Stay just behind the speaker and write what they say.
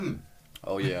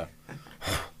Oh, yeah.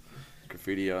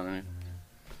 Graffiti on it.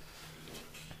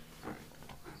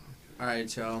 All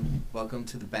right, y'all. Welcome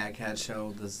to the Badcat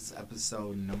Show. This is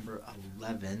episode number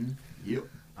 11. Yep.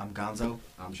 I'm Gonzo.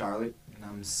 I'm Charlie. And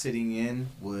I'm sitting in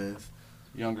with...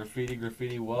 Young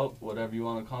Graffiti, Welt, whatever you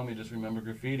want to call me, just remember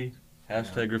Graffiti.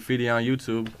 Hashtag Graffiti on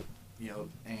YouTube. Yep.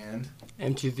 And...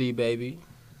 MTV, baby.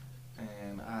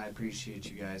 And I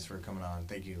appreciate you guys for coming on.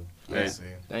 Thank you. Hey,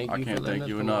 thank you. I can't thank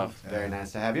you enough. Very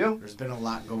nice to have you. There's been a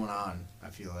lot going on, I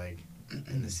feel like,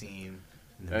 in the scene.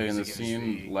 In the music scene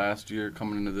industry. last year,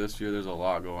 coming into this year, there's a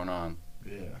lot going on.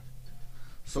 Yeah.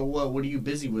 So what are you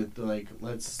busy with? Like,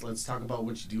 let's talk about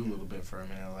what you do a little bit for a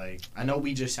minute. Like, I know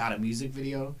we just shot a music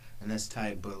video and that's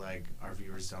tight, but like our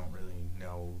viewers don't really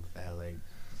know that. Like,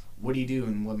 what do you do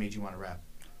and what made you want to rap?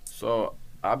 So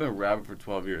I've been rapping for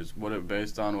 12 years. What it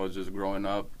based on was just growing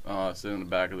up, sitting in the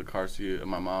back of the car seat of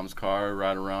my mom's car,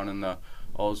 riding around in the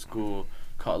old school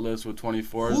Cutlass with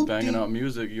 24s, banging out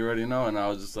music, you already know. And I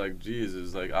was just like,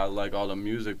 Jesus, like I like all the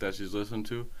music that she's listening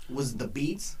to. Was it the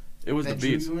beats? It was the that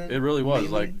drew beats. you in? It really was.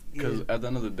 Mainly? Like, because Yeah. at the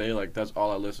end of the day, like, that's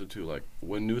all I listen to. Like,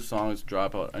 when new songs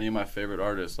drop out, any of my favorite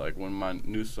artists, like, when my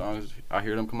new songs, I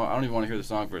hear them come out, I don't even want to hear the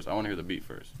song first. I want to hear the beat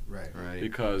first. Right.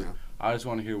 Because I just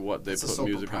want to hear what they It's a put sole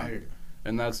music on. proprietor.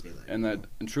 And that's, I feel like.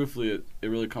 and truthfully, it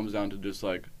really comes down to just,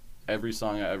 like, every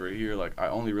song I ever hear, like, I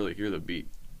only really hear the beat.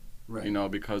 Right. You know,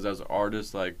 because as an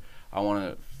artist, like, I want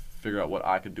to figure out what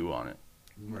I could do on it.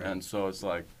 Right. And so it's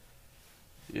like,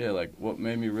 yeah, like what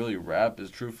made me really rap is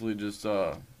truthfully just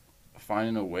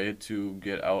finding a way to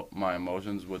get out my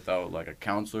emotions without like a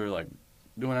counselor, like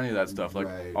doing any of that stuff. Like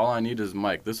Right. all I need is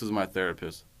mic. This is my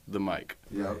therapist, the mic.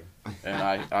 Yep. And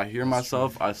I hear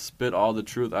myself, I spit all the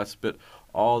truth, I spit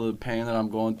all the pain that I'm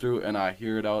going through, and I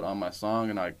hear it out on my song,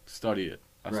 and I study it.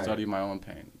 I Right. study my own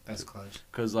pain. That's clutch.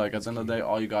 Because like at the end of the day,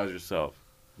 all you got is yourself.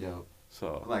 Yep. I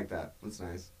So like that. That's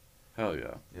nice. hell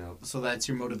yeah. Yep. So that's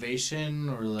your motivation,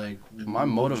 or like My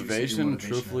what would you say your motivation,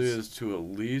 truthfully, is to at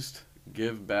least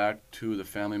give back to the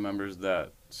family members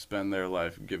that spend their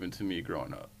life giving to me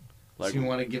growing up. Like, so you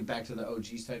want to give back to the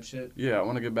OGs type shit? yeah, I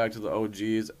want to get back to the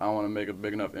OGs. I want to make a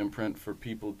big enough imprint for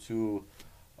people to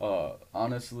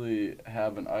honestly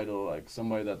have an idol, like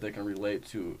somebody that they can relate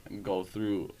to and go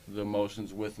through the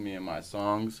emotions with me in my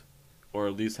songs, or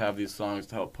at least have these songs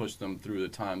to help push them through the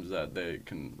times that they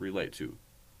can relate to.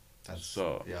 That's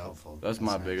So helpful. that's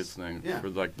my nice. biggest thing Yeah. for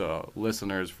like the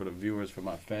listeners, for the viewers, for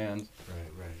my fans.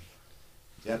 Right.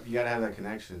 Yep. You gotta have that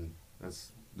connection.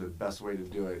 That's the best way to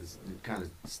do it. Is kind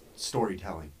of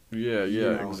storytelling. Yeah, you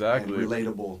know, exactly. And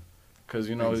relatable. Because,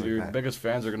 you know, Things like your that. biggest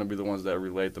fans are going to be the ones that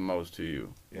relate the most to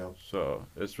you. Yep. So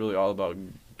it's really all about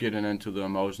getting into the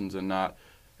emotions and not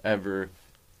ever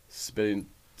spitting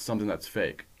something that's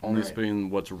fake. Only Right. spitting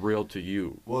what's real to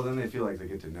you. Well, then they feel like they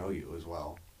get to know you as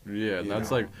well. Yeah, You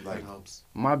that's know, like, That helps.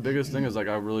 my biggest thing is, like,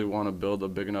 I really want to build a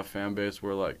big enough fan base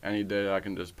where, like, any day I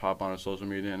can just pop on a social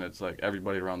media and it's, like,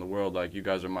 everybody around the world, like, you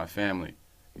guys are my family.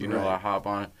 You know, Right. I hop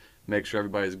on, make sure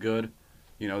everybody's good.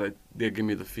 You know, they give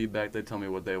me the feedback. They tell me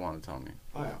what they want to tell me.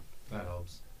 Oh yeah. That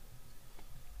helps.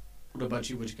 What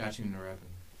about you? What you got you into rapping?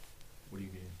 What do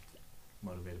you get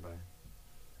motivated by?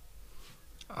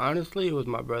 Honestly, it was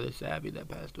my brother Savvy that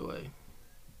passed away.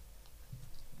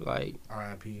 Like,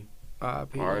 R.I.P.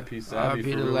 R.I.P. R.I.P. Savvy for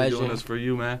the really legend. doing this for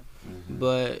you, man. Mm-hmm.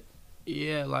 But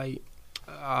yeah, like,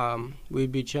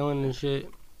 we'd be chilling and shit,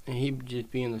 and he'd just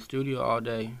be in the studio all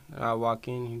day. And I'd walk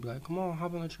in, he'd be like, "Come on,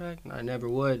 hop on the track," and I never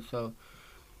would. So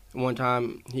one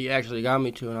time he actually got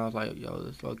me to, and I was like, "Yo,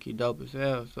 this low key dope as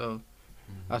hell." So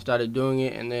I started doing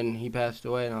it, and then he passed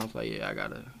away, and I was like, "Yeah, I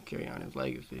gotta carry on his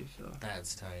legacy." So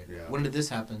That's tight. Yeah. When did this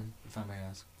happen, if I may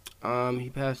ask? he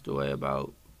passed away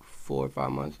about 4 or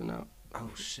 5 months now. Oh,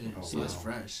 shit. Oh, So that's wow.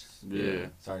 fresh. Yeah.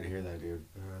 Sorry to hear that, dude.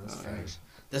 That's Oh, fresh.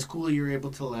 That's cool that you were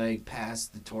able to, like, pass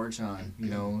the torch on, you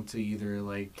know, to either,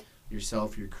 like,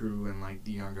 yourself, your crew, and, like,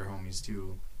 the younger homies,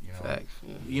 too. You know? Facts.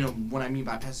 Yeah. You know, what I mean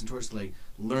by passing the torch, like,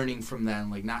 learning from that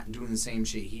and, like, not doing the same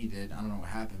shit he did. I don't know what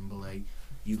happened, but, like,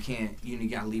 you can't, you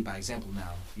gotta lead by example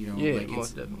now. You know, Yeah, like,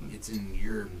 most definitely. it's in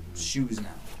your shoes now.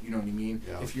 You know what I mean?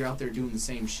 Yeah. If you're out there doing the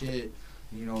same shit,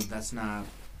 you know, that's not,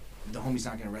 the homie's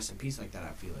not gonna rest in peace like that, I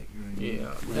feel like. You know what I mean?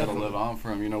 Yeah. We gotta live on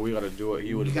for him. You know, we gotta do what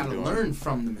he would You have gotta been doing. learn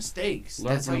from the mistakes.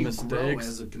 Learn That's from how the you grow mistakes.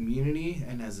 as a community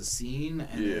and as a scene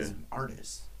and Yeah. as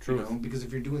artists. Truth. You know? Because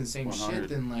if you're doing the same 100. shit,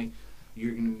 then, like,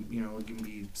 you're gonna, you know, it can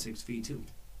be 6 feet too.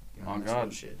 You know, On that's real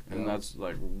God. shit. And that's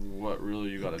like what really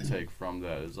you gotta take from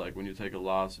that is like when you take a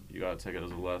loss, you gotta take it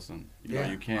as a lesson. You know,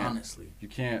 you can't honestly. You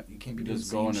can't You can't be doing just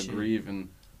the go same into shit. grieve and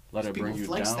let it bring People you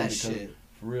flex down that because shit.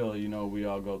 for real, you know, we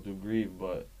all go through grief,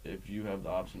 but if you have the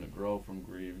option to grow from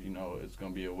grief, you know, it's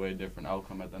going to be a way different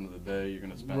outcome at the end of the day. You're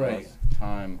going to spend Right. less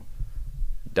time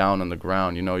down on the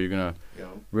ground, you know, you're going to You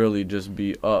know? really just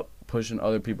be up, pushing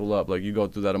other people up. Like, you go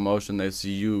through that emotion, they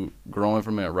see you growing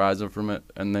from it, rising from it,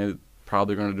 and they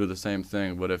probably going to do the same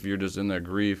thing. But if you're just in their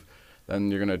grief, then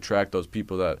you're going to attract those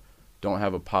people that don't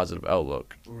have a positive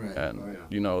outlook. Right. And, Oh, yeah.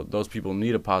 you know, those people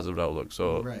need a positive outlook.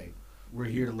 So, Right. We're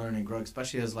here to learn and grow,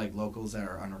 especially as like locals that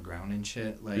are underground and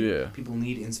shit. Like Yeah. people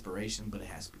need inspiration, but it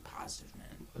has to be positive, man.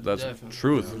 that's Definitely. It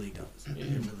truth. really does.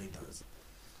 It really does.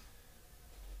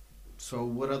 So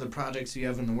what other projects do you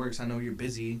have in the works? I know you're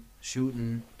busy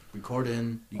shooting,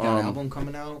 recording. You got an album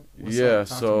coming out? What's Yeah, up?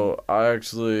 Talk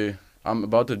to me. I'm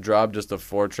about to drop just a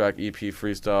 4-track EP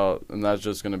freestyle, and that's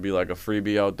just going to be like a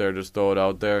freebie out there, just throw it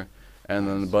out there. And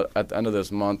then, but at the end of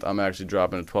this month, I'm actually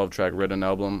dropping a 12-track written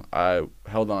album. I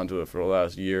held on to it for the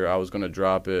last year. I was going to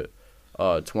drop it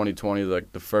 2020,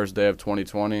 like the first day of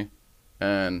 2020,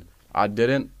 and I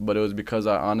didn't, but it was because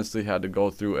I honestly had to go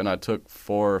through, and I took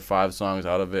 4 or 5 songs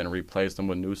out of it and replaced them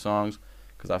with new songs,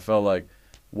 because I felt like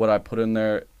what I put in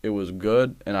there, it was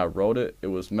good, and I wrote it. It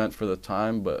was meant for the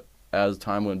time, but as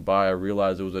time went by, I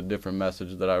realized it was a different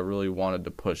message that I really wanted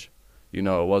to push. You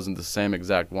know, it wasn't the same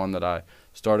exact one that I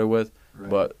started with, Right.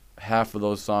 but half of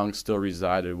those songs still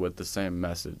resided with the same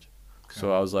message.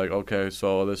 So I was like, okay,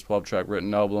 so this 12-track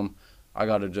written album, I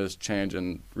got to just change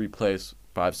and replace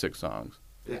 5-6 songs.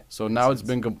 Yeah, So now it's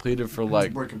been completed for like,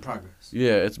 It's work in progress.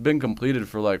 yeah, it's been completed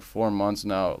for like 4 months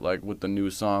now, like with the new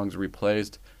songs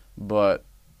replaced. But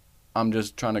I'm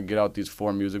just trying to get out these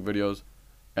 4 music videos,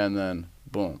 and then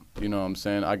boom, you know what I'm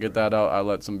saying? I get that out, I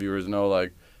let some viewers know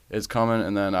like it's coming,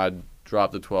 and then I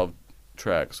drop the 12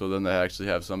 track, so then they actually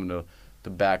have something to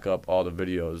back up all the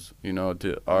videos, you know,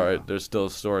 to, all right, there's still a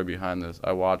story behind this.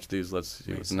 I watched these, let's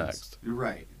see what's Makes sense. next. You're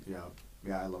right. Yeah.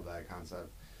 Yeah, I love that concept.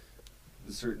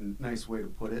 A certain nice way to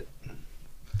put it.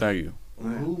 Thank you.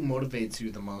 Who motivates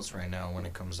you the most right now when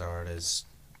it comes to artists,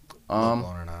 Um,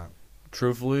 local or not?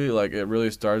 Truthfully, like, it really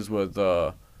starts with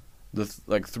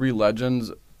like 3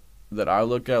 legends that I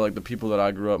look at, like the people that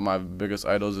I grew up, my biggest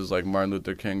idols is like Martin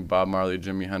Luther King, Bob Marley,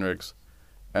 Jimi Hendrix.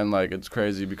 And like it's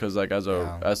crazy because like as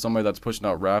somebody that's pushing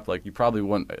out rap, like you probably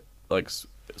wouldn't like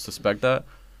suspect that,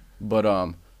 but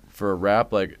for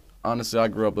rap, like honestly, I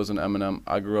grew up listening to Eminem.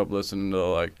 I grew up listening to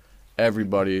like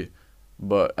everybody,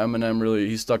 but Eminem really,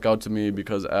 he stuck out to me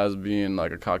because as being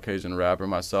like a Caucasian rapper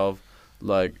myself,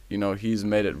 like, you know, he's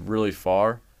made it really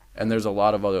far. And there's a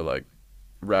lot of other like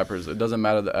rappers. It doesn't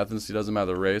matter the ethnicity, doesn't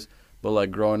matter the race, but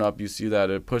like growing up, you see that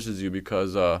it pushes you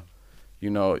because you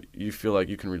know, you feel like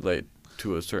you can relate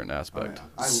to a certain aspect.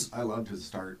 Oh, yeah. I loved his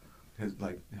start,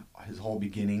 his whole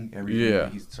beginning, everything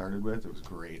that he started with. It was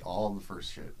great. All the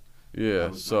first shit. Yeah,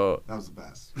 that was the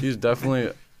best. He's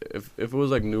definitely, if it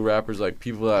was like new rappers, like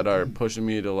people that are pushing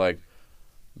me to like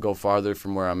go farther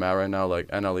from where I'm at right now, like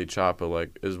NLE Choppa,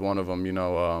 like is one of them, you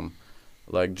know,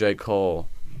 like J. Cole,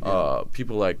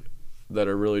 people like that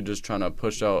are really just trying to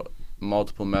push out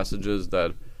multiple messages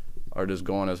that are just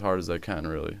going as hard as they can,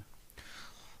 really.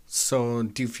 So,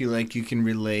 do you feel like you can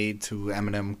relate to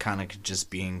Eminem kind of just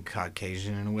being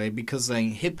Caucasian in a way? Because, like,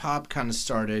 hip-hop kind of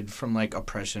started from, like,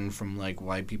 oppression from, like,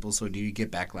 white people. So, do you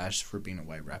get backlash for being a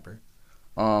white rapper?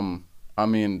 I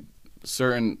mean,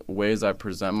 certain ways I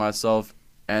present myself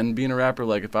and being a rapper,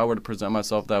 like, if I were to present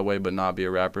myself that way but not be a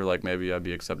rapper, like, maybe I'd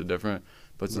be accepted different.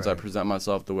 But since I present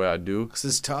myself the way I do. Because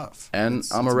it's tough. And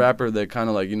I'm a rapper, they kind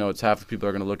of, like, you know, it's half the people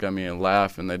are going to look at me and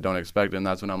laugh, and they don't expect it. And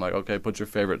that's when I'm like, okay, put your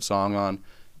favorite song on.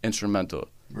 Instrumental,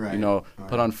 Right. You know,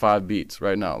 put on 5 beats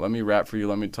right now. Let me rap for you.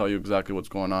 Let me tell you exactly what's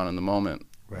going on in the moment.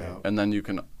 Right. And then you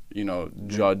can, you know,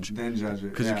 judge. Then judge it.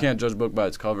 Because you can't judge a book by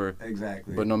its cover.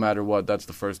 Exactly. But no matter what, that's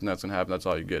the first thing that's going to happen. That's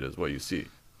all you get is what you see.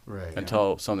 Right.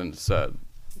 Until something's said.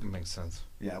 That makes sense.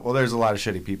 Yeah, well, there's a lot of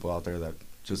shitty people out there that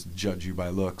just judge you by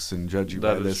looks and judge you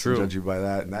by That is this true. and judge you by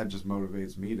that, and that just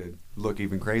motivates me to look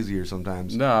even crazier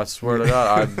sometimes. No, I swear to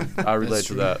God, I relate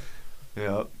to that.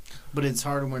 Yeah. But it's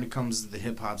hard when it comes to the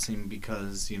hip-hop scene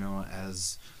because, you know,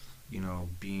 as, you know,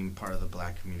 being part of the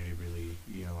black community, really,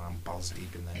 you know, I'm balls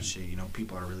deep in that shit. You know,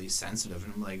 people are really sensitive.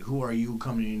 And I'm like, who are you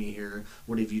coming in here?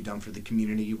 What have you done for the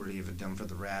community? What have you done for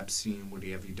the rap scene? What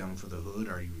have you done for the hood?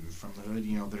 Are you from the hood?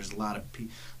 You know, there's a lot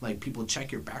of, people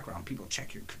check your background. People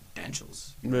check your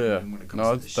credentials. You know, Yeah. when it comes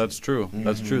No, to this that's shit. true.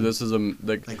 That's true. This is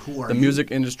Like, who are the you?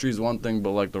 music industry is one thing,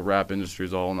 but like the rap industry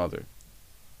is a whole nother.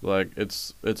 Like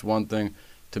it's one thing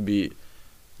to be,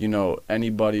 you know,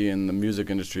 anybody in the music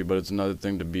industry, but it's another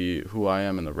thing to be who I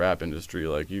am in the rap industry.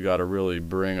 Like you got to really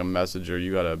bring a message, or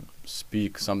you got to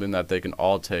speak something that they can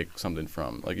all take something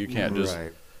from. Like you can't just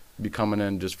be coming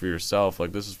in just for yourself.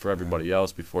 Like, this is for everybody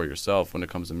else before yourself when it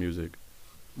comes to music.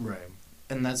 Right.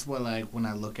 And that's what, like, when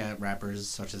I look at rappers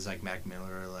such as, like, Mac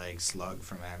Miller or, like, Slug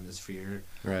from Atmosphere,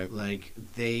 Right. like,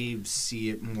 they see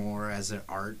it more as an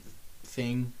art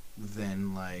thing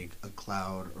than, like, a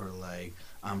cloud or, like,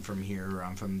 I'm from here or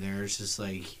I'm from there. It's just,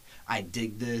 like, I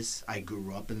dig this. I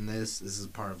grew up in this. This is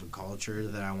part of a culture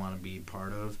that I want to be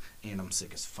part of, and I'm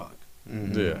sick as fuck.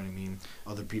 Mm-hmm. You Yeah. know what I mean?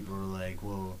 Other people are like,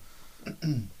 well,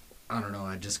 I don't know,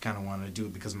 I just kind of want to do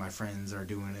it because my friends are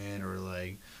doing it, or,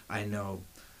 like, I know...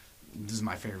 This is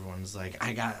my favorite one. It's like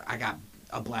I got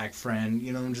a black friend.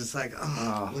 You know, I'm just like,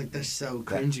 like that's so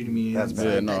cringy to me. That's It's bad.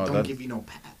 like, Yeah, no, that don't that- give you no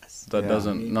pass. That Yeah.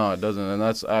 doesn't, no, it doesn't. And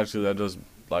that's actually, that just,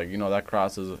 like, you know, that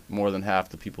crosses more than half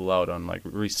the people out on, like,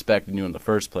 respecting you in the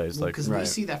first place. Like, Because we Right.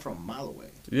 see that from a mile away.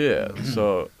 yeah,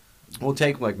 so, We'll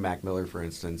take like Mac Miller for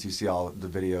instance. You see all the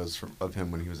videos of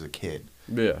him when he was a kid.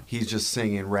 yeah. He's just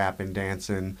singing, rapping,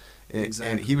 dancing, and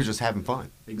Exactly. he was just having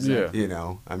fun. Exactly. You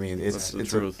know, I mean, it's That's the it's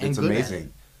truth. And it's good at amazing.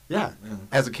 it. Yeah, Yeah.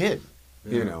 as a kid,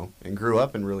 Yeah. you know, and grew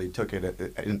up and really took it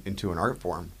into an art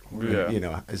form. Yeah. You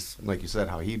know, as like you said,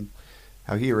 how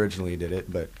he originally did it.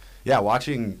 But yeah,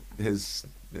 watching his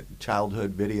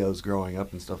childhood videos growing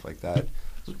up and stuff like that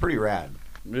was pretty rad.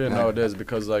 Yeah, no, it is,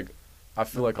 because, like, I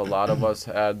feel like a lot of us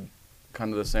had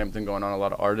kind of the same thing going on, a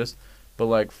lot of artists, but,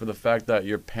 like, for the fact that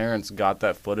your parents got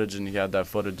that footage and he had that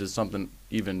footage is something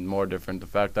even more different. The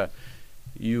fact that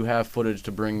you have footage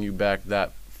to bring you back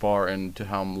that far into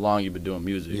how long you've been doing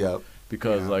music. Yep.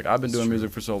 Because, Yeah, like, I've been that's doing true.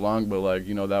 music for so long, but, like,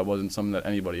 you know, that wasn't something that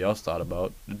anybody else thought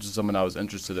about. It's just something I was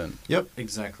interested in.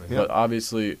 Exactly. Yeah. But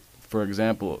obviously, for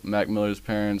example, Mac Miller's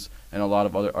parents and a lot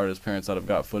of other artists' parents that have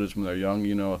got footage when they're young,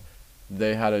 you know,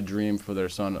 they had a dream for their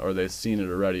son, or they've seen it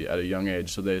already at a young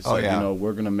age. So they said, yeah. you know,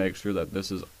 we're going to make sure that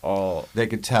this is all... They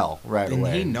could tell right And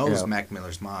away. he knows Yeah. Mac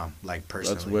Miller's mom, like,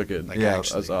 personally. That's wicked. Like, Yeah,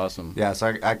 actually. That's awesome. Yeah,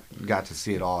 so I got to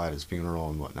see it all at his funeral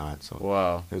and whatnot. So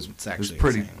Wow. it was It's it was actually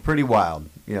pretty insane. pretty wild.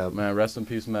 Yeah. Man, rest in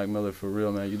peace, Mac Miller, for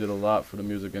real, man. You did a lot for the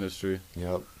music industry.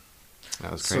 Yep.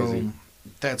 That was crazy. So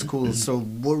that's cool. So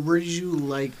where would you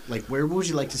where would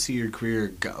you like to see your career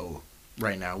go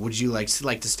right now? Would you like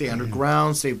to stay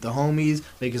underground, stay with the homies,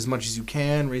 make as much as you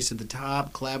can, race to the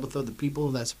top, collab with other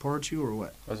people that support you, or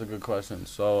what? That's a good question.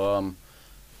 So,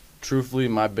 truthfully,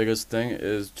 my biggest thing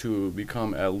is to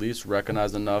become at least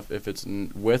recognized enough, if it's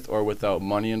with or without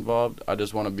money involved. I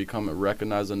just want to become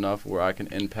recognized enough where I can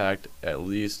impact at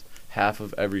least half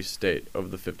of every state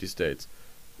of the 50 states.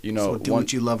 You know, So do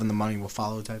what you love and the money will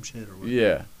follow type shit, or what?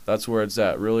 yeah, that's where it's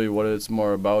at. Really, what it's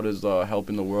more about is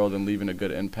helping the world and leaving a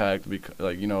good impact.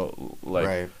 Like, you know, like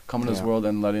Right. coming to this Yeah. world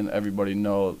and letting everybody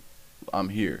know I'm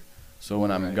here. So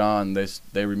when I'm Right. gone,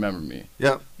 they remember me.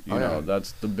 Yep. You Oh, know, yeah.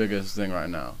 that's the biggest thing right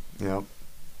now. Yep.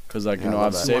 Because, like, Yeah, you know, I love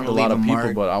I've that. saved a Wanna lot leave of a people,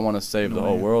 mark. but I want to save the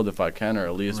whole Yeah. world if I can, or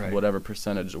at least Right. whatever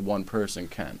percentage one person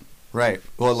can. Right.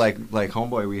 Well, like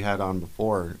homeboy we had on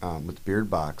before with Beard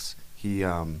Box,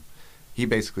 he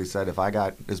basically said if I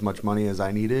got as much money as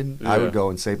I needed, I Yeah. would go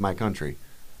and save my country.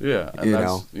 Yeah, and You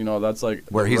that's know, that's like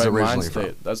where the he's right originally mind state.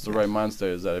 from. That's the right mind state.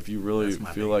 Is that if you really That's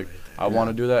my feel dude like right there. I want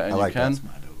to do that and I you like that. can, That's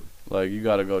my dude. like, you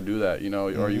got to go do that, you know,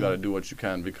 or you Mhm. got to do what you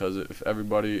can, because if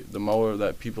everybody, the more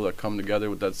that people that come together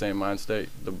with that same mind state,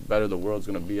 the better the world's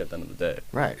gonna be at the end of the day.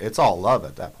 Right. It's all love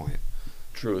at that point.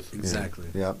 Truth. Yeah. Exactly.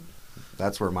 Yep.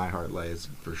 That's where my heart lays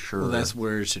for sure. Well, that's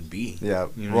where it should be. Yeah.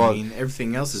 You know well, what I mean?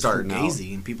 Everything else is starting out-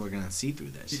 fugazi, and people are gonna see through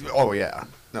that shit. Oh yeah.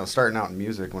 No, starting out in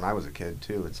music when I was a kid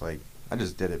too. It's like I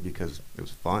just did it because it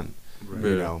was fun. Right. You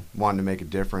Yeah. know, wanting to make a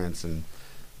difference and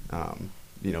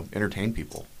you know, entertain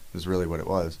people is really what it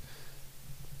was.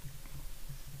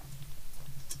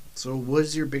 So, what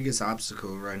is your biggest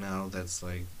obstacle right now? That's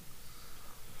like,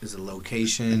 is it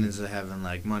location? Is it having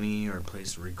like money or a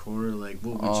place to record? Like,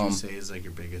 what would you say is like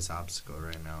your biggest obstacle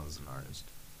right now as an artist?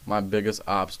 My biggest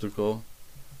obstacle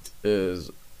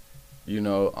is, you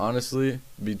know, honestly,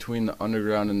 between the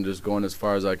underground and just going as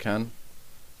far as I can,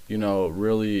 you know,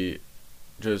 really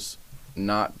just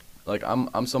not, like,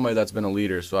 I'm somebody that's been a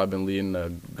leader, so I've been leading a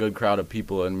good crowd of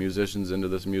people and musicians into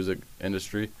this music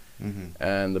industry. Mm-hmm.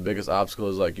 And the biggest obstacle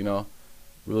is, like, you know,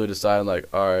 really deciding, like,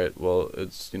 all right, well,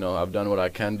 it's, you know, I've done what I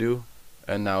can do,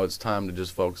 and now it's time to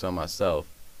just focus on myself.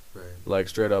 Right. Like,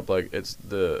 straight up, like, it's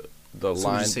the So, would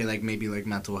line. you say like maybe like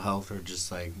mental health or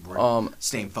just like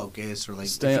staying focused or like? if you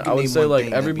Staying, could I would name say, one like, thing,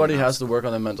 that'd be everybody an has to obstacle. work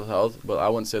on their mental health, but I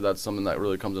wouldn't say that's something that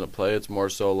really comes into play. It's more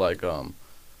so, like,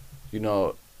 you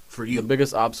know, For you, the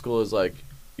biggest obstacle is, like,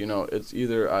 you know, it's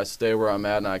either I stay where I'm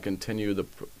at and I continue the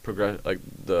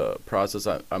the process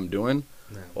I'm doing,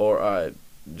 Yeah. or I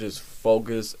just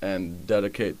focus and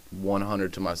dedicate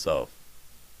 100 to myself.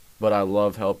 but I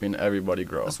love helping everybody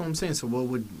grow. That's what I'm saying. So what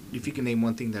would, if you can name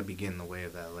one thing that'd be getting in the way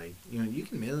of that? Like, you know, you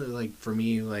can mainly, like, for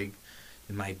me, like,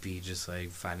 it might be just like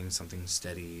finding something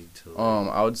steady to.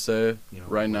 I would say you know,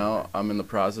 right now I'm in the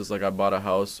process. Like I bought a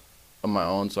house of my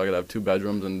own, so I could have 2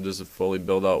 bedrooms and just fully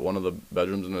build out one of the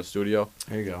bedrooms in the studio.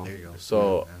 There you go. There you go.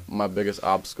 So Yeah. my biggest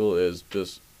obstacle is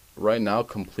just right now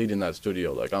completing that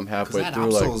studio. Like I'm halfway That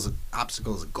through.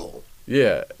 obstacle is a goal.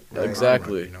 Yeah, Right.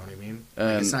 exactly. You know what I mean? And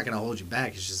Like, it's not gonna hold you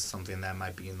back. It's just something that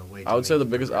might be in the way. I would say the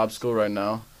biggest obstacle right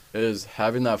now is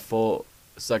having that full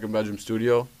 2nd bedroom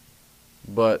studio,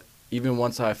 but even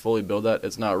once I fully build that,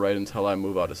 it's not right until I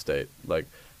move out of state. Like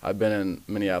I've been in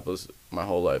Minneapolis my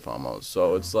whole life almost,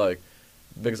 so it's like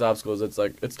biggest obstacle is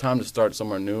it's time to start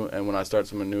somewhere new, and when I start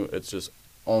somewhere new, it's just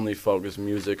only focus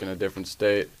music in a different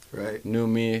state, Right. new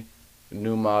me,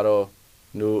 new motto,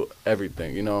 new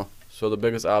everything, you know. So the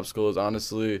biggest obstacle is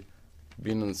honestly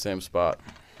being in the same spot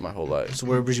my whole life. So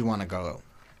where would you want to go?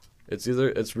 It's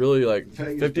really like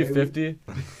Vegas, 50-50.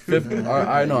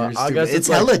 I know. You're I stupid. guess it's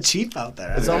like, hella cheap out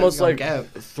there. it's I almost don't like get-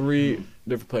 3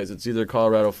 different places. It's either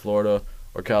Colorado, Florida,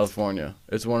 or California.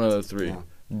 It's one of the 3. Yeah.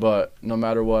 But no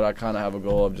matter what, I kind of have a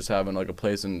goal of just having like a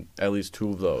place in at least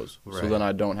 2 of those. So Right. then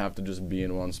I don't have to just be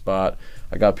in one spot.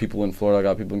 I got people in Florida, I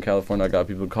got people in California, I got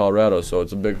people in Colorado. So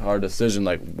it's a big, hard decision.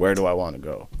 Like, where do I want to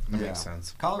go? That Yeah. makes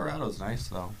sense. Colorado's nice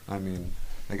though. I mean,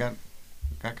 they got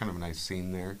kind of a nice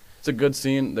scene there. It's a good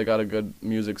scene. They got a good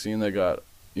music scene. They got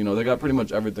pretty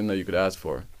much everything that you could ask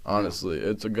for. Honestly,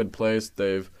 it's a good place.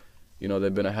 They've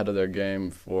been ahead of their game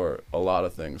for a lot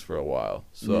of things for a while.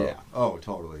 So Yeah. Oh,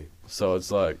 totally. So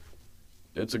it's like,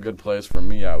 it's a good place for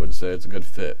me. I would say it's a good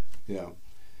fit. Yeah.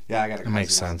 Yeah, I got a That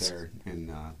makes cousin out sense. there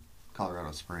in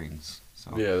Colorado Springs.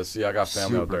 So Yeah, see, I got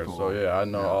family out Super there, cool. so yeah, I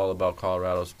know Yeah. all about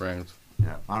Colorado Springs.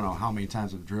 yeah, I don't know how many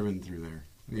times I've driven through there.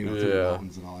 You know, through the Yeah.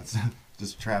 mountains and all that stuff.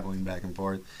 Just traveling back and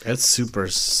forth. It's super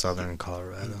southern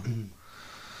Colorado.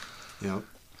 Yep.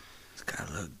 It's got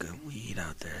a little good weed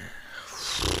out there.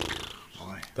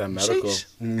 Boy. That medical, Sheesh.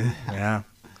 Yeah,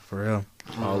 for real.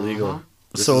 all legal.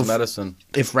 This So is if- medicine.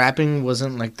 If rapping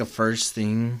wasn't like the first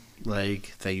thing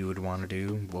like that you would want to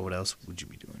do, what else would you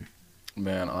be doing?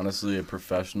 Man, honestly, a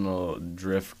professional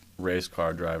drift race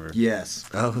car driver. Yes.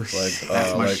 Oh, Like, That's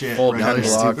my like shit full right Ken there.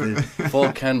 Block, Stupid.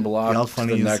 full Ken Block Y'all to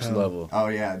funny the as next hell. level. Oh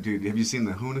yeah, dude. Have you seen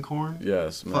the Unicorn?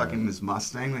 Yes, man. Fucking this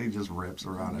Mustang that he just rips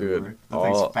around Dude, everywhere. That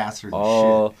all- thing's faster than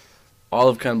all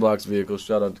of Ken Block's vehicles.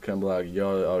 Shout out to Ken Block.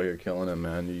 Y'all out here killing it,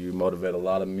 man. You motivate a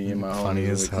lot of me and my Funny homies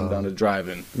when as we come hell. down to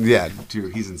driving. shit. Yeah,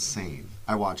 dude, he's insane.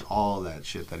 I watch all that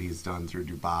shit that he's done through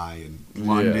Dubai and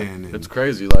London. Yeah, And it's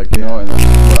crazy. Like, you know, and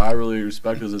what I really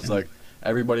respect is it's like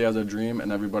everybody has a dream and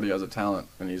everybody has a talent,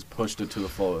 and he's pushed it to the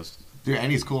fullest. Dude,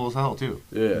 and he's cool as hell too.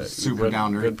 Yeah, He's super good,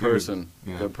 down to earth good dude. person.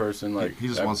 Yeah. Good person. Like he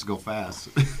just wants to go fast.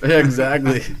 Yeah,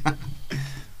 exactly.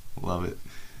 Love it.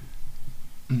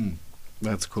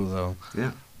 that's cool though.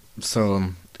 Yeah.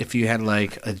 So, if you had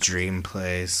like a dream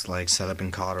place like set up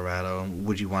in Colorado,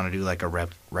 would you want to do like a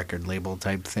record label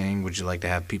type thing? Would you like to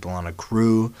have people on a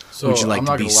crew? So, would you like I'm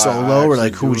to not be gonna lie, I solo, or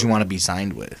like actually who would do- you want to be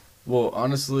signed with? Well,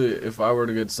 honestly, if I were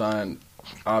to get signed,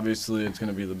 obviously it's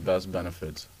gonna be the best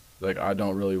benefits. Like, I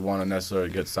don't really want to necessarily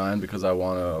get signed because I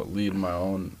want to lead my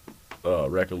own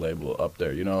record label up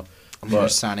there, you know. You're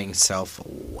But signing self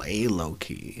way low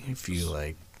key if you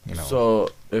like, you know, so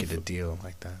get if a deal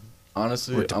like that.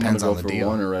 honestly, Or it I'm gonna depends go on the for deal.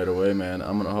 Warner right away, man.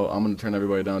 I'm gonna turn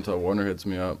everybody down until Warner hits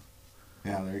me up.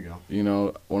 Yeah, there you go. You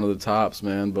know, one of the tops,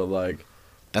 man. But like,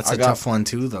 That's I a got- tough one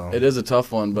too, though. it is a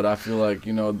tough one. But I feel like,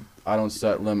 you know, I don't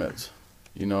set limits.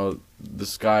 You know, the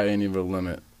sky ain't even a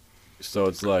limit. So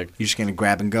it's like, You're just gonna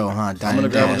grab and go, huh? I'm Dine gonna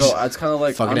and grab and dash. go. It's kind of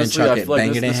like, Fuck it and honestly, chuck I it, feel like bang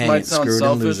this, it and this hang might it, sound screw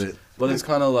it and lose selfish, it. but it's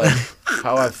kind of like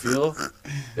how I feel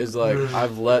is like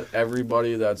I've let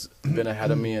everybody that's been ahead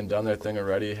of me and done their thing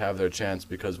already have their chance,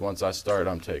 because once I start,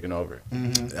 I'm taking over.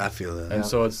 I feel that. And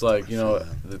so it's like, you know,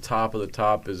 the top of the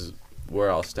top is where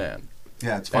I'll stand.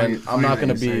 Yeah, it's funny. And I'm not funny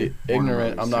going to that you be say Warner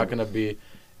ignorant. I'm Brothers, not too. going to be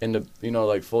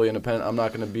like fully independent. I'm not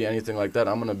going to be anything like that.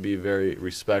 I'm going to be very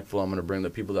respectful. I'm going to bring the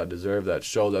people that deserve that,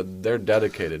 show that they're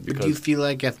dedicated. But do you Because feel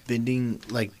like if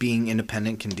being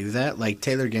independent can do that? Like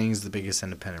Taylor Gang's the biggest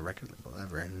independent record label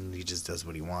ever, and he just does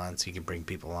what he wants. He can bring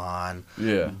people on.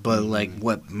 yeah, But like,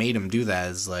 what made him do that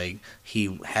is like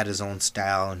he had his own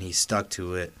style and he stuck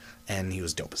to it, and he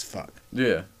was dope as fuck.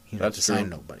 yeah, He didn't that's have to sign true.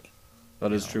 nobody.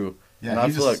 That is know. true. Yeah, And he I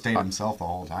just feel like stayed I- himself the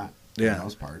whole time. Yeah. For the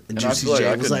most part. And And I Juicy feel like J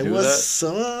I was could like, do "What's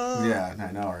up?" Yeah,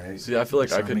 I know, right? See, I feel like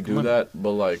I Trying to could make do money. that,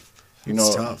 but like, you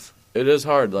It's know, tough. it is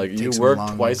hard. Like, you Takes a work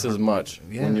long, twice as hard- much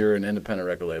Yeah. when you're an independent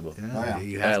record label. Yeah, Oh, yeah.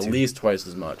 you have At to. least twice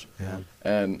as much.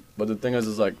 Yeah. But the thing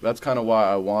is like, that's kind of why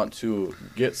I want to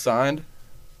get signed,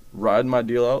 ride my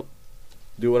deal out,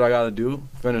 do what I gotta do,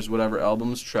 finish whatever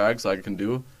albums, tracks I can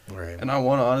do, Right. and I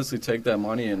want to honestly take that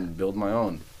money and build my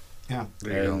own. Yeah.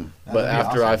 There you go. And, That'd but be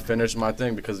after I awesome. finish my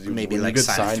thing, because Maybe when like you get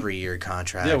sign a signed, 3-year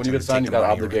contract. yeah, when you or get signed, take you the got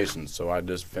money or- obligations. So I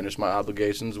just finished my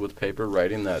obligations with paper,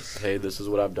 writing that, hey, this is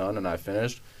what I've done, and I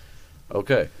finished.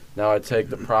 Okay, now I take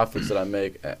the profits that I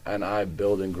make, and I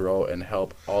build and grow and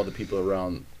help all the people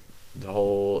around the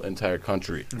whole entire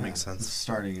country. That makes It's sense.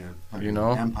 starting a fucking You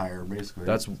know? empire, basically.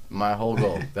 That's my whole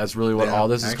goal. That's really what Yeah, all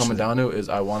this is actually. coming down to, is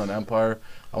I want an empire.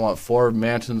 I want 4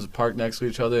 mansions parked next to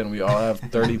each other, and we all have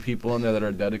 30 people in there that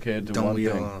are dedicated to Don't one we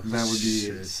thing. all? That would be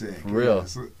Shit. sick. For real.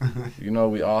 Yes. You know,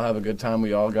 we all have a good time.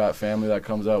 We all got family that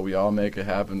comes out. We all make it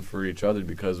happen for each other,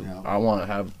 because Yeah. I want to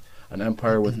have an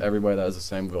empire with everybody that has the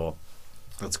same goal.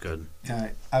 That's good. Yeah,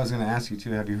 I was going to ask you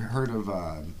too. Have you heard of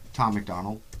Tom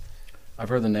McDonald? I've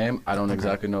heard the name. I don't Okay.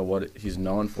 exactly know what he's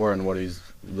known for and what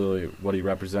what he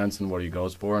represents and what he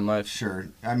goes for in life. Sure.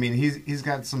 I mean, he's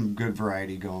got some good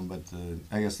variety going, but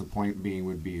I guess the point being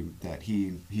would be that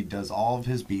he does all of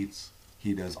his beats,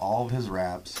 he does all of his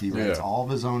raps, he writes Yeah. all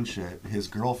of his own shit. His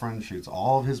girlfriend shoots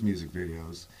all of his music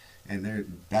videos,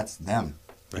 and that's them.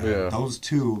 Yeah. Those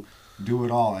two do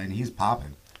it all, and he's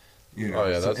popping. You know, Oh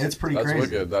yeah, so that's it's pretty that's crazy.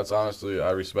 wicked. That's honestly,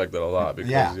 I respect that a lot, because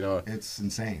Yeah. you know, It's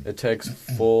insane. it takes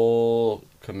full Yeah,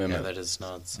 commitment. that is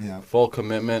nuts. Yeah. Full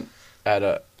commitment and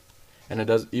it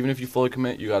does, even if you fully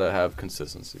commit, you gotta have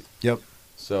consistency. Yep.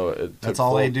 So it That's took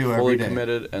all they full- do every fully day.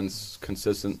 committed and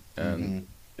consistent, and Mhm.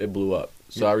 it blew up.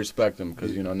 So I respect him,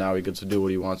 because you know, now he gets to do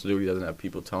what he wants to do. He doesn't have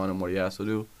people telling him what he has to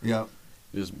do. Yep.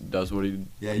 He just does what he.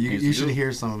 Yeah, needs you to should do.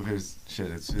 hear some of his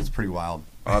shit. It's pretty wild.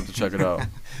 I'll have to check it out.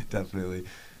 Definitely.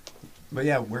 But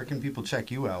yeah, where can people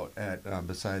check you out at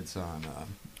besides on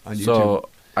YouTube? So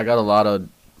I got a lot of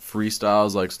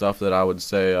freestyles, like stuff that I would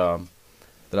say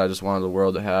that I just wanted the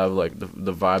world to have, like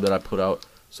the vibe that I put out.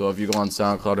 So if you go on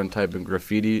SoundCloud and type in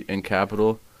Griffiti in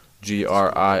capital, Griffiti,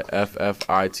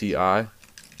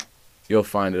 you'll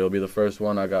find it. It'll be the first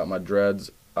one. I got my dreads.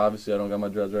 Obviously, I don't got my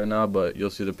dreads right now, but you'll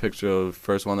see the picture of the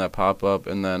first one that pop up.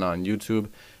 And then on YouTube,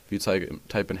 if you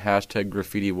type in hashtag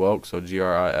Graffiti Woke, so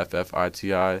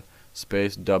Griffiti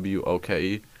space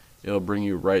WOKE, it'll bring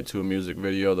you right to a music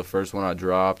video, the first one I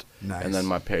dropped, Nice. and then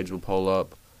my page will pull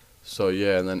up. So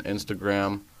yeah, and then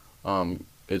Instagram,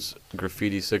 it's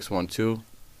Graffiti612,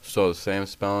 so the same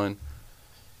spelling.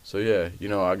 So yeah, you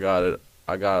know, I got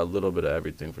a little bit of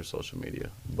everything for social media,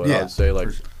 but Yeah, I'd say like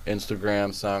for sure.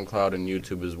 Instagram, SoundCloud, and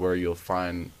YouTube is where you'll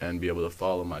find and be able to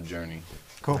follow my journey.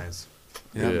 Cool. Nice.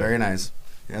 Yeah, Yeah. very nice.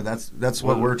 Yeah, that's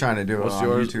what we're trying to do What's on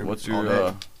yours? YouTube. What's all day.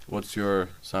 your what's your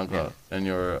SoundCloud and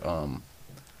your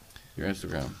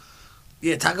Instagram?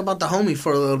 Yeah, talk about the homie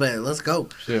for a little bit. Let's go.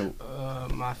 Shit,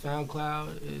 My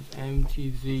SoundCloud is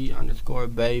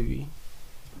MTZ_baby.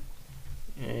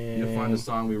 And you'll find the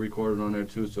song we recorded on there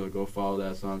too, so go follow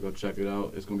that song, go check it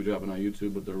out. It's gonna be dropping on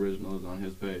YouTube, but the original is on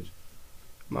his page.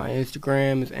 my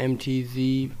Instagram is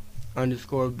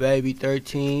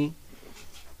MTZ_baby13.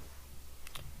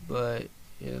 But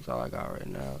yeah, that's all I got right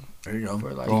now. There you go.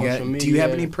 For like Cool. social Do you have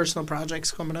media, any personal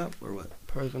projects coming up or what?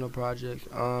 personal projects?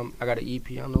 I got an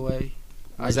EP on the way.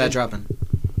 When's that dropping?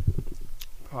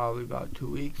 Probably about 2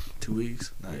 weeks, 2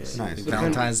 weeks. Nice. Nice.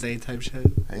 Valentine's Day type shit.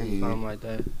 Hey, something like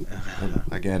that.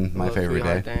 again, my Little favorite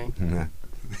day. sweetheart thing.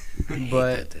 Yeah.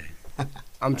 But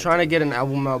I'm trying to get an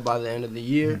album out by the end of the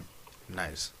year.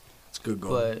 Nice. It's a good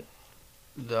goal. But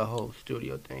the whole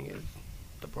studio thing is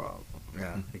the problem.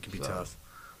 Yeah, it can be So- tough.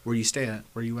 Where you stay at?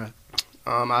 Where you at?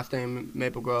 I stay in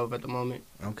Maple Grove at the moment.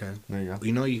 Okay. There you go.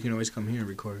 You know you can always come here and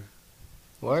record.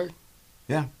 Word?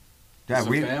 Yeah, It's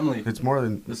a family. It's more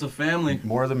than It's a family.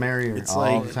 more the merrier. It's all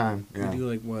like- the time. We Yeah. do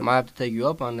like what? Might have to take you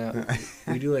up on that.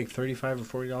 We do like $35 or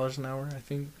 $40 an hour, I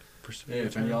think. Per Hey,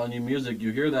 if y'all need music,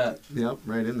 you hear that? Yep,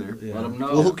 right in there. Yeah. Let 'em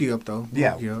know. We'll hook you up though. We'll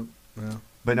Yeah. hook you up. Yeah.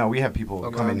 But no, we have people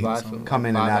Okay, come in, buy some, come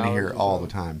in like, and out of $5 here or all the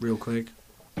something. time. Real quick.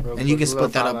 Real And you quick, can a little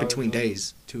split that up 5 between hours.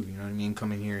 days too. You know what I mean?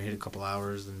 Come in here, hit a couple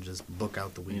hours, and just book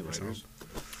out the week or something.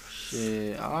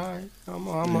 Shit, alright. I'm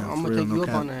Yeah, gonna for take real, you no up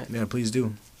cap. on that. Yeah, please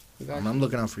do. We got I'm you.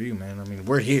 looking out for you, man. I mean,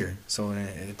 we're here, so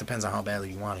it depends on how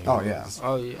badly you want it. you Oh, know? yeah.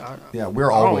 Oh, yeah. Yeah,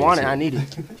 we're I always don't want it. here. I need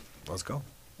it. Let's go.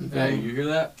 Hey, you hear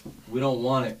that? We don't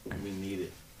want it. We need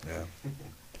it. Yeah.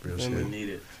 Real Feel We shit. need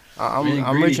it. I'm We ain't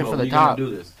I'm greedy, reaching but for the we gonna top.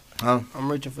 do this. Huh?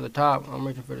 I'm reaching for the top. I'm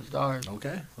reaching for the stars.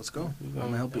 Okay, let's go. You I'm gonna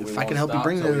gonna help you. And we If I won't can help you stop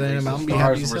bring till that, we then reach the I'm gonna be stars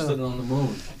happy as and we're hell. sitting on the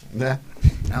moon. Yeah.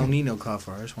 I don't need no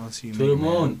coffee. I just want to see you. To make the it, man.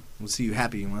 moon. We'll see you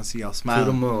happy. Want to see y'all To the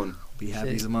smiling. moon. Be happy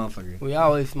Shit. as a motherfucker. We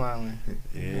always smiling.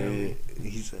 Yeah,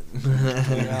 he said. We always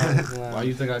smiling. Why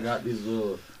you think I got these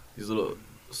little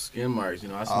skin marks. You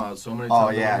know, I smiled so many Oh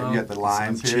times. yeah, you got the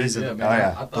lines here. cheese in Yeah, it. man. Oh I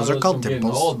yeah. thought Those it are was called from getting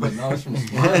dimples. old, but now it's from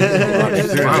smiling.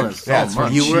 Smiling so Yeah, it's from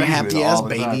much. You were a cheese happy all ass the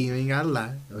baby. time. You ain't gotta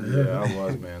lie. Yeah, I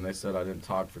was, man. They said I didn't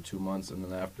talk for 2 months, and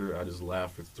then after, I just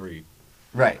laughed for 3.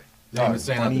 Right. They ain't been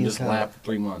saying funny nothing, as just hell. laugh for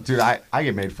 3 months. Dude, I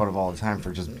get made fun of all the time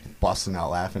for just busting out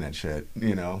laughing at shit.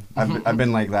 You know, I've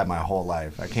been like that my whole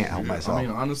life. I can't help myself. I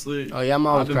mean, honestly, Oh yeah, I'm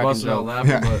always I've been cracking busting out jokes.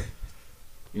 laughing, Yeah. but,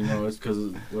 you know, it's because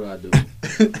of what I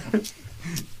do.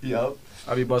 Yep.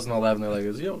 I be busting out laughing, they're like,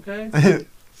 is he okay? Funny as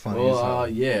hell. Well,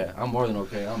 yeah, I'm more than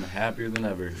okay. I'm happier than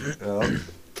ever.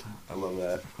 I love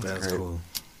that. That's great. cool.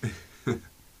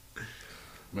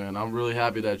 Man, I'm really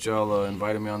happy that y'all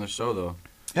invited me on the show, though.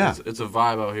 Yeah, It's a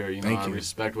vibe out here, you know. Thank I you.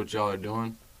 respect what y'all are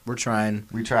doing. We're trying.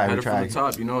 we try. Headed for the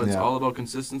top, you know. It's Yeah. all about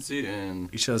consistency, and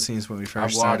You should have seen us when we I've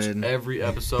first watched started. every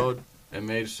episode and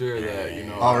made sure that, you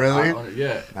know. Oh, really? I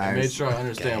made Nice. sure I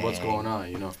understand what's Gang. going on,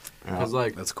 you know. Yeah. Because,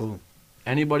 like, That's cool.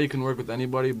 anybody can work with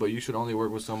anybody, but you should only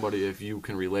work with somebody if you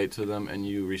can relate to them and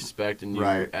you respect and you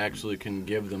Right. actually can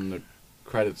give them the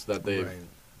credits that they've Right.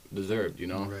 deserved, you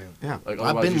know. Right. Like, I've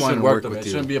otherwise been you wanting shouldn't to work work them. with It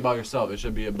you. shouldn't be about yourself. It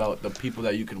should be about the people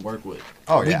that you can work with.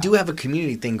 Oh yeah. We do have a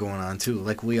community thing going on too.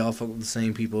 Like we all fuck with the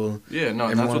same people. Yeah, no,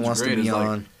 and that's Everyone what's wants great. to be Is like,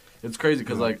 on. it's crazy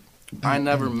because like I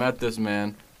never met this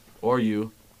man or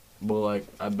you, but like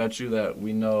I bet you that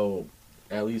we know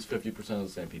at least 50% of the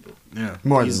same people. Yeah.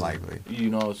 More than Easily. likely. You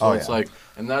know, so Oh, it's yeah. like,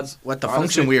 and that's What the honestly,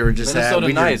 function we were just at, Minnesota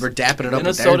we nice. we're dapping it up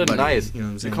Minnesota with everybody. nice. You know what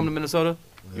I'm You saying? come to Minnesota,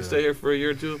 you Yeah. stay here for a year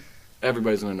or two,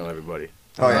 everybody's gonna know everybody.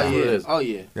 Oh yeah. That's what it is. Oh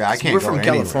yeah. Yeah, I can't We're go from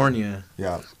anywhere. California.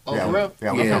 Yeah. Oh, yeah. for real? Yeah.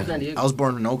 I'm we're Yeah. from San Diego. I was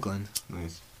born in Oakland.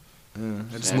 Nice. Yeah.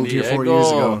 I just San moved here 4 Diego. years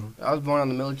ago. I was born on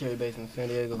the military base in San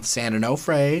Diego. San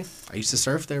Onofre. I used to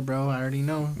surf there, bro. I already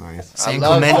know. Nice. San I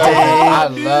love Clemente. I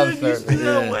love surfing.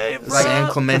 Yeah. wave, Like, San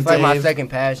It's Clemente. like my second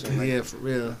passion. Like, Yeah, for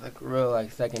real. like real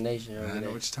like second nature I over know there.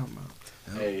 what you're talking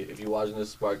about. Hey, if you're watching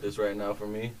this, spark this right now for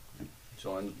me.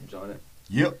 Join it.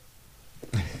 Yep.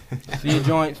 See a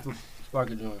joint, spark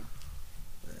a joint.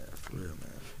 Yeah, for real,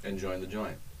 And join the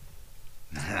joint.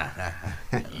 man.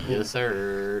 Yes,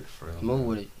 sir. Move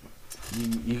with it.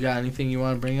 You got anything you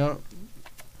want to bring up?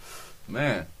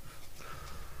 Man,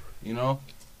 you know,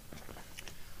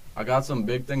 I got some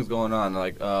big things going on.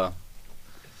 Like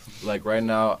right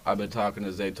now, I've been talking to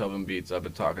Zaytoven Beats. I've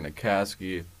been talking to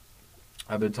Kasky.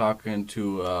 I've been talking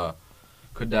to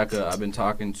Kodeka. I've been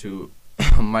talking to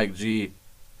Mike G.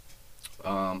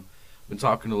 Been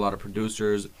talking to a lot of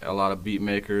producers, a lot of beat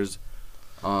makers,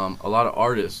 a lot of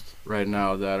artists right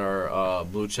now that are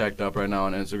blue checked up right now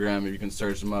on Instagram. If you can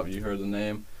search them up, you heard the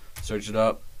name, search it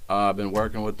up. I've been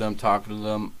working with them, talking to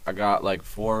them. I got like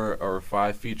 4 or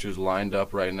 5 features lined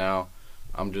up right now.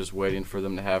 I'm just waiting for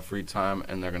them to have free time,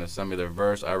 and they're gonna send me their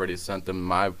verse. I already sent them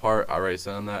my part. I already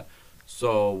sent them that.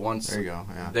 So once There you go.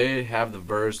 Yeah. they have the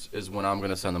verse is when I'm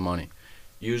gonna send the money.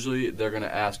 Usually they're gonna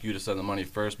ask you to send the money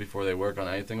first before they work on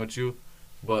anything with you.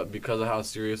 But because of how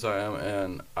serious I am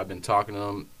and I've been talking to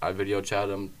them, I video chatted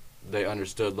them, they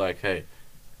understood like, hey,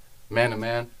 man to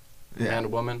man, man to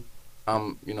woman, I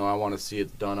want to see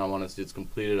it done. I want to see it's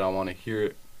completed. I want to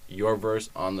hear your verse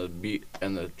on the beat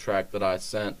and the track that I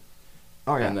sent.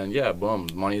 Oh yeah. And then, yeah, boom,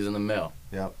 money's in the mail.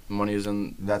 Yep. Money's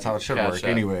in That's how it should Cash work, App.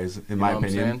 anyways. In you my know what I'm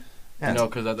opinion. saying? Yeah, You know,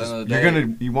 because at the end of the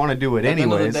day, you want to do it at the end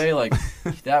anyways. of the day, like,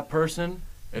 that person,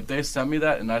 if they send me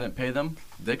that and I didn't pay them,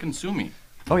 they can sue me.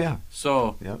 Oh yeah.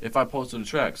 So Yep. if I posted a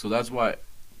track, so that's why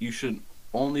you should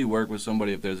only work with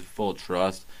somebody if there's full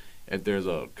trust, if there's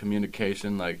a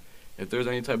communication, like if there's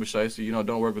any type of shiesty,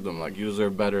 don't work with them. Like you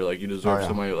deserve better. Like you deserve Oh, yeah.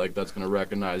 somebody like that's gonna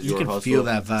recognize You your can hustle. feel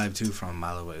that vibe too from a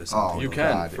mile away. With some Oh, people. You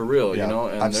can God. for real, Yeah. And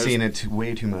I've there's- seen it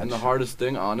way too much. And the hardest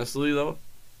thing, honestly, though,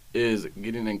 is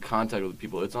getting in contact with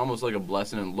people. It's almost like a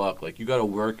blessing and luck. Like you gotta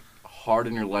work hard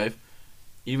in your life,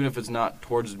 even if it's not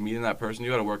towards meeting that person.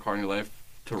 You gotta work hard in your life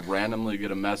to randomly get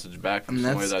a message back I from mean,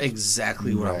 somebody that's that's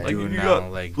exactly what I'm Right. Like, doing you now.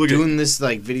 got- Like look at- doing this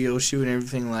like video shoot and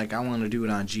everything. Like I want to do it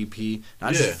on GP,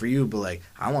 not Yeah. just for you, but like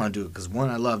I want to do it because one,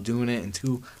 I love doing it, and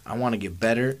two, I want to get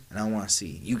better, and I want to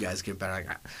see you guys get better. Like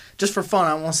just for fun,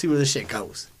 I want to see where this shit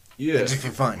goes. yeah. Like, just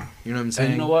for fun. You know what I'm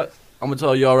saying? And you know what? I'm gonna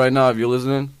tell y'all right now, if you're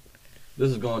listening, this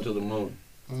is going to the moon.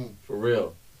 For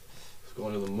real. It's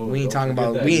going to the moon. We ain't Don't talking forget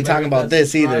about that. we You ain't better talking hit about that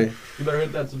this subscribe. either. You better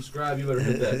hit that subscribe. You better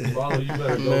hit that follow. You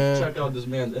better go Man. check out this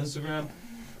man's Instagram.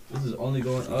 This is only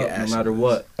going up Get no Ashley. matter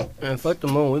what. Man, fuck the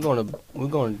moon. We're going to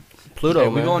Pluto, Hey,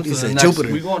 man. we're going to He the said next.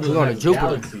 Jupiter. We're going to We're the going next to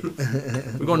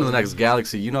galaxy. We're going to the next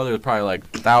galaxy. You know, there's probably like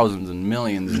thousands and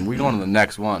millions, and we're going to the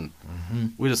next one.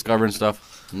 We're discovering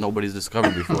stuff nobody's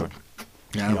discovered before.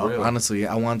 Yeah, For real. honestly,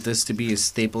 I want this to be a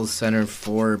Staples Center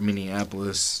for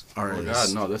Minneapolis Oh my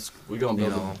artists. God, no! We gonna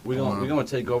build. You know, We gonna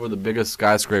take over the biggest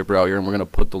skyscraper out here, and we're gonna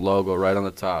put the logo right on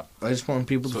the top. I just want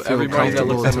people to So feel everybody that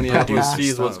comfortable looks at to Minneapolis produce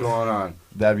sees what's stuff. going on.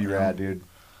 That'd be rad, dude.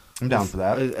 I'm down for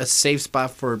that. A safe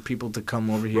spot for people to come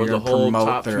over Bro, here the and whole promote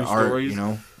top their two art. stories. You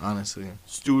know, honestly.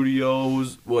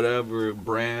 Studios, whatever,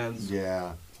 brands,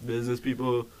 Yeah, business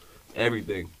people,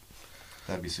 everything.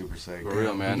 that'd be super sick. For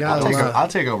real, man. You gotta I'll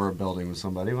take over a building with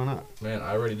somebody. Why not? Man,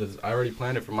 I already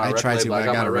planned it for my I record tried to, label. but I I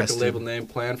got got my arrested. record label name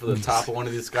planned for the top of one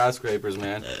of these skyscrapers,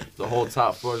 man. The whole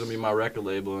top floor is gonna be my record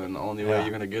label, and the only way Yeah.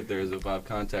 you're gonna get there is if I've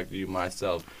contacted you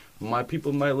myself. My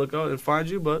people might look out and find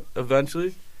you, but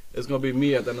eventually, it's gonna be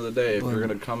me at the end of the day if you're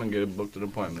gonna come and get booked an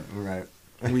appointment. Right.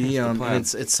 We the and plan.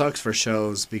 it sucks for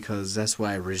shows because that's what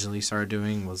I originally started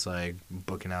doing was like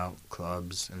booking out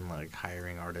clubs and like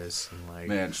hiring artists and like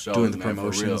Man, shows, doing the man, for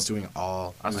real. promotions, doing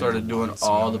all. I started doing once,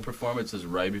 all you the know. performances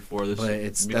right before this. But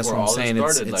it's before that's what I'm all this saying.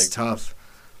 started, It's like, tough,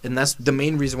 and that's the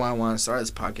main reason why I want to start this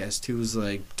podcast too. Is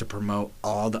like to promote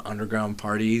all the underground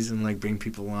parties and like bring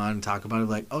people on and talk about it.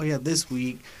 Like, oh yeah, this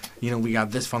week, you know, we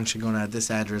got this function going on at this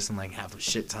address, and like have a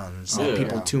shit ton. So Yeah.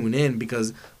 people Yeah. tune in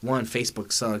because one,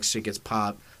 Facebook sucks, shit gets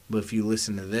popped. But if you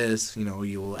listen to this, you know,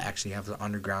 you will actually have the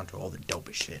underground to all the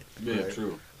dopest shit. Yeah, Right.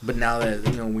 true. But now that,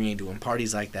 you know, we ain't doing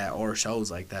parties like that or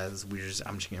shows like that,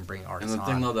 I'm just going to bring And artists the on.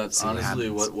 thing though, that's see what honestly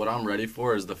happens. what I'm ready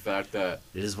for is the fact that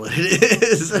It is what it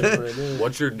is. That's what it is.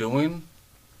 what you're doing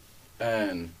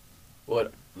and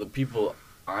what the people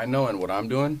I know and what I'm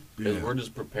doing is Yeah. we're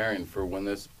just preparing for when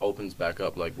this opens back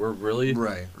up. Like we're really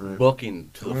Right. Right. booking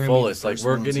to We're the gonna be fullest. the Like first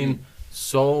we're ones getting in.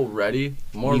 so ready,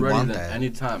 more We ready want than that. any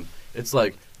time. It's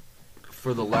like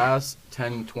for the last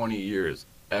 10, 20 years,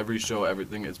 every show,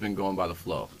 everything, it's been going by the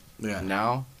flow. Yeah.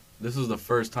 Now, this is the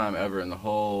first time ever in the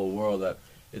whole world that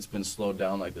it's been slowed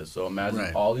down like this. So imagine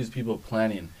Right. all these people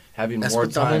planning, having That's more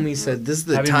what the time. homie said. This is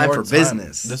the having time more for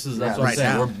business. That's Yeah, what I'm right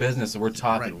saying. now. We're business and we're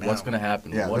talking. Right What's now. gonna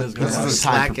happen? Yeah, What is this gonna is happen? the time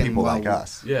for Slacking people while- like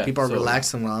us. Yeah, People are so-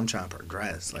 relaxing while I'm trying to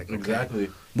progress. Like, okay. Exactly.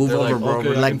 Move They're over, like, bro. okay,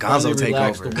 We're I letting can finally Gonzo take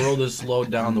relax. over. The world is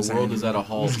slowed down. I'm The world saying. is at a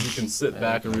halt. You can sit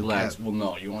back and relax. Yeah. Well,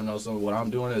 no. You want to know something? What I'm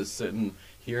doing is sitting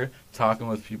here talking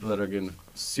with people that are getting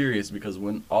serious because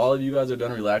when all of you guys are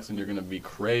done relaxing, you're going to be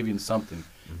craving something.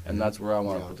 And that's where I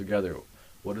want to Yeah. put together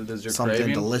what it is you're Something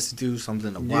craving. to listen to,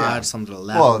 something to watch, Yeah. something to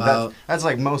laugh Well, about. that's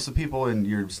like most of the people in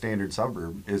your standard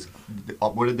suburb is.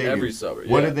 What did they Every do? suburb,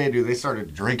 What yeah. did they do? They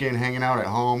started drinking, hanging out at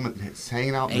home,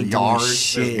 hanging out in Ain't the doing yard.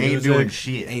 shit. Ain't Music. doing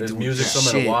shit. Ain't There's doing music, shit.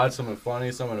 someone to watch, someone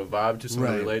funny, someone to vibe to,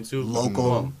 someone Right. to relate to.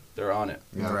 Local. Boom, they're on it.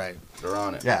 Yeah. Right. They're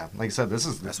on it. Yeah, like I said, this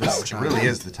That's what we're this trying really to do.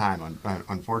 is the time.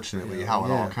 Unfortunately, Yeah. how it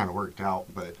all Yeah. kind of worked out.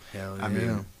 But Hell I yeah.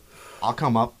 mean, I'll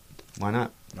come up. Why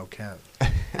not? No cap.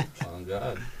 On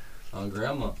God. On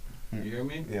Grandma. You hear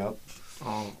me? Yep.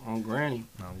 On Granny.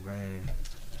 No, granny.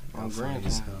 On Granny.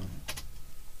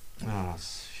 Oh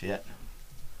shit.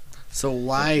 So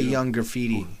why young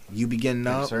graffiti? You be getting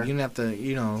Thanks, up. sir. You don't have to,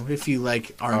 you know, if you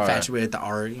like are All right. infatuated with the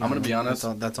art. I'm gonna be honest,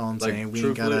 That's all I'm Like, saying. We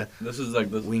ain't truthfully, gotta. this is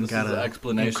like this, We ain't this is the gotta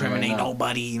explanation incriminate right now.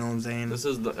 nobody. You know what I'm saying? This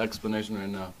is the explanation right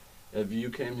now. If you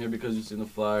came here because you seen the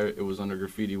flyer, it was under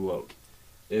Graffiti Woke.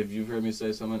 If you've heard me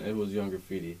say something, it was Young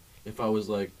Graffiti. If I was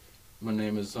like, my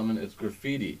name is something, it's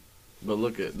Graffiti. But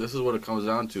look at this is what it comes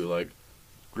down to. Like,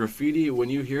 graffiti. When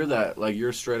you hear that, like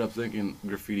you're straight up thinking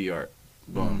graffiti art.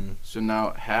 Boom. So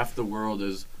now half the world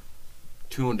is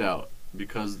tuned out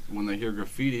because when they hear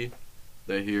graffiti,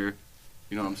 they hear,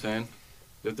 you know what I'm saying?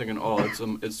 They're thinking, oh,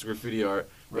 it's graffiti art.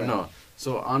 But Right. no.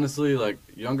 So honestly, like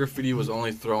Young Graffiti was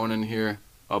only thrown in here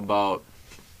about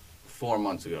 4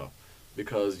 months ago,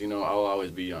 because I'll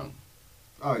always be young.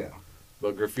 Oh yeah.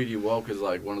 But Graffiti Woke is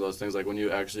like one of those things. Like when you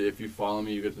actually, if you follow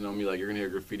me, you get to know me. Like you're gonna hear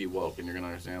Graffiti Woke, and you're gonna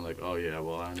understand. Like, oh yeah,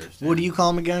 well I understand. What do you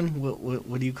call him again?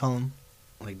 What do you call him?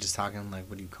 Like just talking. Like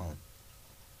what do you call him?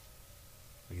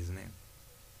 Like his name?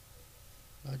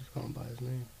 I just call him by his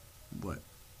name. What?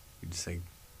 You just say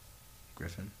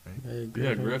Griffin, right? Hey,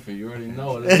 Yeah, Griffin. You already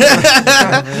know it.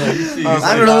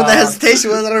 I don't know what the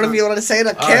hesitation was. I don't know if you want to say it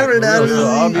on camera now.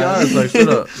 I'll be honest. Like, shut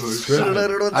up. I don't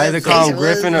know what the I either call him hesitation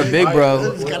Griffin was. or Big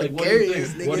Bro. It's kinda What do you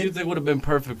curious, think? What do nigga. you think would have been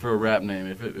perfect for a rap name?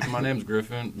 If my name's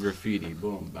Griffin, Graffiti,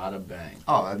 boom, bada bang.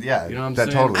 Oh yeah. You know what I'm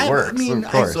that saying? totally I works. mean,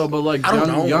 of course. So, but like I don't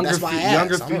know. young That's why I graffiti, young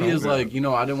asked. I don't graffiti know. is like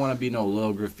I didn't want to be no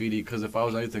little graffiti, because if I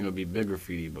was anything, it would be big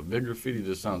graffiti. But big graffiti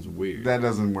just sounds weird. that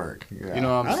doesn't work. Yeah. You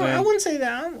know what I'm I saying? wouldn't say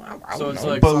that. I So wouldn't it's know.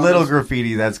 like but some- little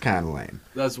graffiti, that's kind of lame.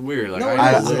 That's weird. Like No, I it ain't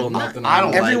a isn't. little Not- nothing. I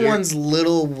don't like it. Everyone's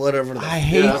little whatever. The I Yeah,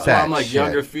 hate that's why that I'm like shit.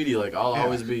 young graffiti. Like I'll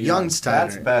always be young. Youngster.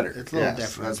 That's better. It's a little Yes,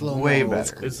 different. that's It's a little way more old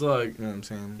better. school. It's like You know what I'm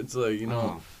saying? it's like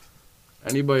Oh.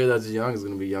 Anybody that's young is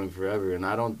gonna be young forever, and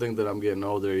I don't think that I'm getting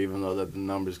older, even though that the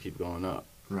numbers keep going up.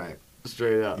 Right.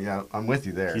 Straight up. Yeah, I'm with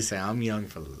you there. He said, "I'm young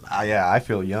for life." Yeah, I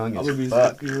feel young I'm as gonna be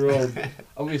fuck. 60 years old. I'm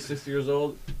gonna be 60 years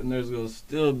old, and there's gonna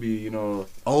still be, you know,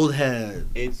 Old head.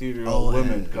 18-year-old Old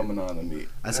women head. coming on to me.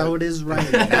 That's how it is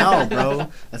right now, bro.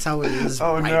 That's how it is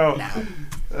Oh, right no. now.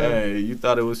 Hey, you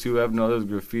thought it was Hugh Hefner? No, it was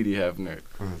Graffiti Hefner.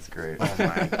 That's great. Oh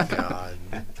my god.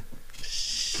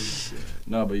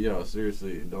 No, but yo,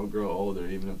 seriously, don't grow older.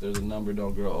 Even if there's a number,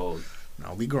 don't grow old.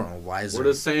 No, we growing wiser. We're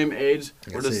the same age.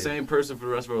 We're the That's it. same person for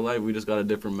the rest of our life. We just got a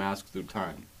different mask through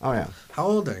time. Oh yeah. How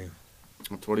old are you?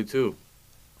 I'm 22.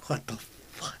 What the?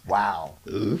 Wow.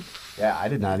 Yeah, I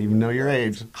did not even know your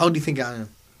age. How old do you think I am?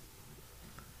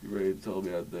 You already told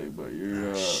me, I think, but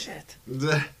you're. Shit.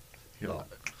 You're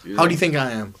How do you think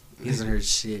I am? He hasn't heard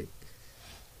shit.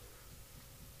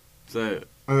 Say it.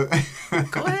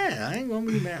 Go ahead. I ain't gonna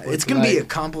be mad. What's It's gonna be like- a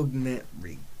compliment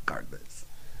regardless.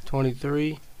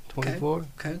 23, 24.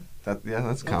 Okay.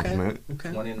 That's a compliment.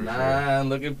 Okay. 29,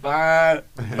 looking fine.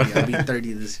 Yeah, I'll be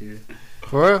 30 this year.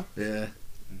 For real? Yeah.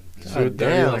 Shoot,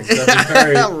 damn. like Stephen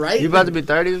Curry. Right? You about to be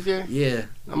 30 this year? Yeah.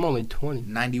 I'm only 20.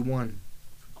 91.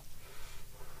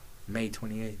 May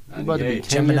 28th. You about to be 98.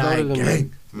 10 years Gemini older than me.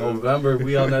 gang. November,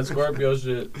 we on that Scorpio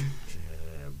shit. Yeah,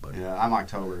 but Yeah, I'm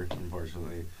October,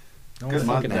 unfortunately. no good one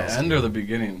month, fucking though. The asked end me. or the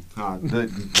beginning? But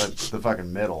the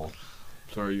fucking middle.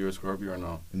 Sorry, you a Scorpio or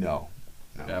no? No.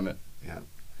 No. Damn it. Yeah.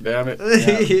 Damn it.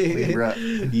 Yeah, Libra.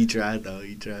 He tried though.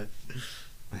 He tried.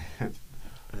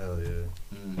 Hell yeah.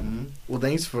 Mm-hmm. Well,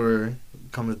 thanks for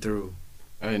coming through.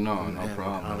 Hey, no Man,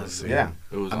 problem. honestly. Yeah.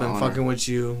 It was I've an been honor. fucking with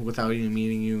you without even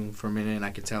meeting you for a minute, and I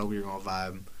could tell we were gonna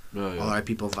vibe. Oh, All yeah. our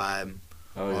people vibe.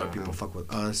 Oh, All yeah. our people fuck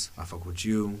with us. I fuck with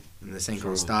you, and this ain't True.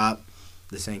 gonna stop.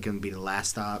 This ain't gonna be the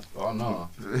last stop. Oh, no.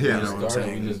 Yeah. You know what I'm Started,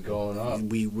 saying? we just going up.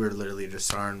 We're literally just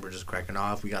starting. We're just cracking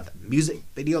off. We got the music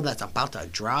video that's about to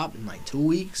drop in like 2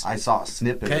 weeks. I saw a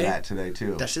snippet Okay. of that today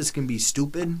too. That shit's gonna be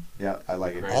stupid. Yeah, I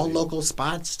like it. Crazy. All local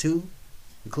spots too,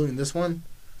 including this one.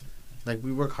 Like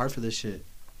we work hard for this shit,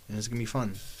 and it's gonna be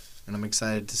fun. And I'm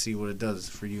excited to see what it does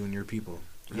for you and your people.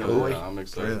 Yeah, Oh, boy. yeah, I'm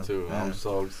excited real. too. Yeah. I'm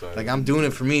so excited. Like I'm doing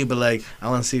it for me, but like I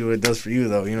want to see what it does for you,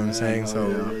 though. You know what I'm saying? Yeah, So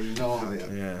you already know. Oh,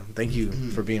 yeah. yeah, thank you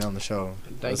for being on the show.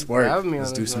 Thank Let's you for work. having me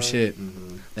Let's on do this, some man. shit.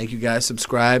 Mhm. Thank you guys.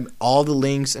 Subscribe. All the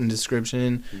links in the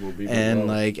description We'll be and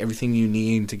below. like everything you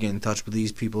need to get in touch with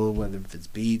these people, whether if it's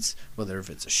beats, whether if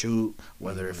it's a shoot,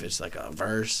 whether if it's like a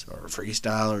verse or a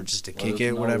freestyle or just to Let kick us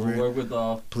it, know. whatever. We'll work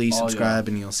with Please all subscribe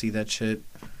and you'll see that shit.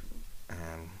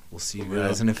 And we'll see you For real.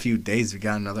 guys in a few days. We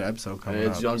got another episode y'all. coming Hey,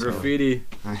 up. it's Young so- Graffiti.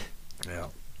 Yeah.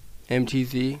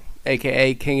 MTC,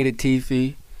 a.k.a. King of the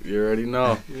TC. You already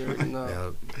know. You already know.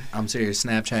 Yeah. I'm serious.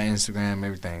 Snapchat, Instagram,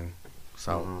 everything.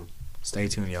 So Mhm. stay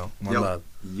tuned, yo. More Yep. love.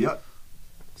 Yep.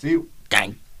 See you.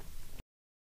 Gang.